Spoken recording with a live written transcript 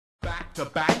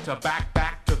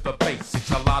back to the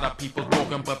basics. A lot of people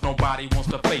talking, but nobody wants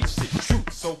to face it.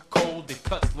 Truth so cold it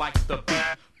cuts like the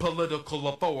beat. Political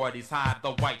authorities hide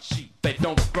the white sheep. They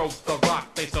don't throw the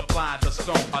rock, they supply the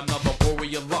stone. Another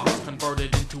warrior lost,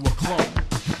 converted into a clone.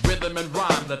 Rhythm and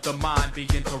rhyme, let the mind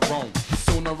begin to roam.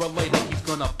 Sooner or later he's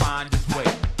gonna find his way.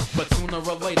 But sooner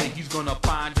or later he's gonna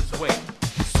find his way.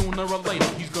 Sooner or later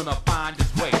he's gonna find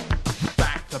his way.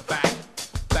 Back to back,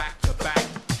 back to back,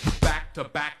 back to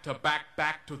back to back,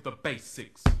 back to the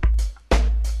basics.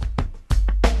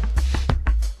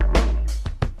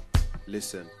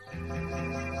 Listen.